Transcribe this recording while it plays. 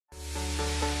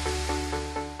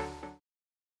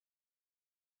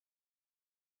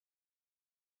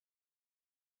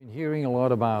Been hearing a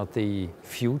lot about the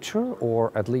future,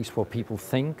 or at least what people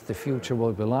think the future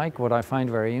will be like. What I find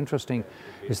very interesting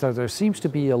is that there seems to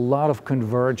be a lot of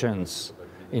convergence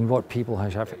in what people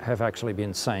have actually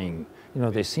been saying. You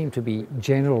know, they seem to be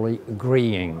generally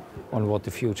agreeing on what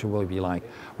the future will be like.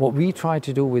 What we try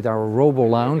to do with our Robo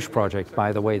Lounge project,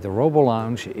 by the way, the Robo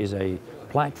Lounge is a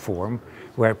platform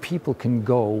where people can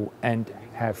go and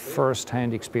have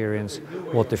first-hand experience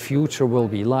what the future will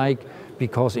be like,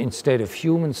 because instead of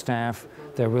human staff,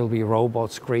 there will be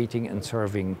robots greeting and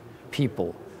serving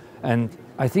people. And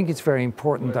I think it's very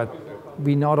important that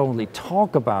we not only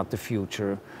talk about the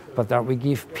future, but that we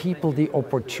give people the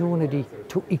opportunity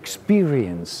to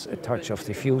experience a touch of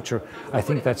the future. I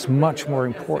think that's much more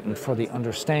important for the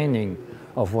understanding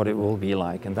of what it will be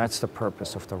like, and that's the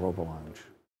purpose of the Robo Lounge.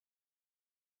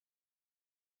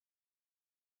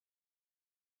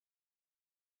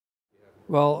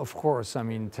 Well, of course, I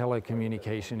mean,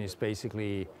 telecommunication is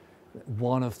basically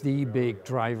one of the big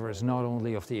drivers, not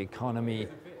only of the economy,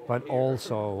 but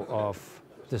also of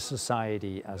the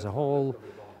society as a whole.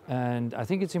 And I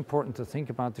think it's important to think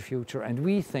about the future, and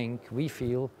we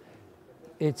feel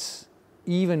it's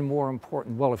even more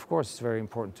important. Well, of course, it's very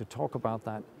important to talk about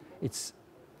that. It's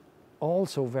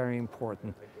also very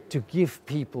important to give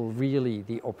people really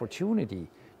the opportunity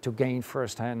to gain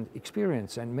first-hand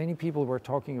experience. And many people were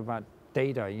talking about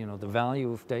data, you know, the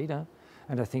value of data.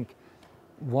 And I think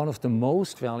one of the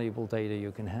most valuable data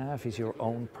you can have is your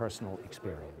own personal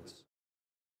experience.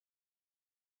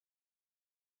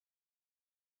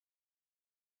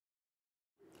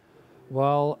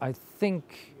 Well, I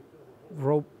think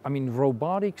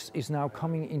robotics is now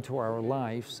coming into our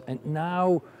lives, and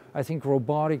now I think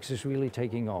robotics is really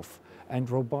taking off. And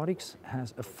robotics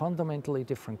has a fundamentally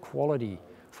different quality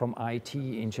from IT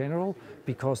in general,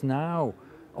 because now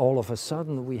all of a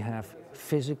sudden we have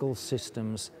physical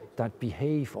systems that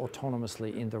behave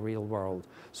autonomously in the real world.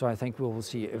 So I think we will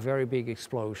see a very big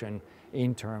explosion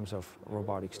in terms of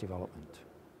robotics development.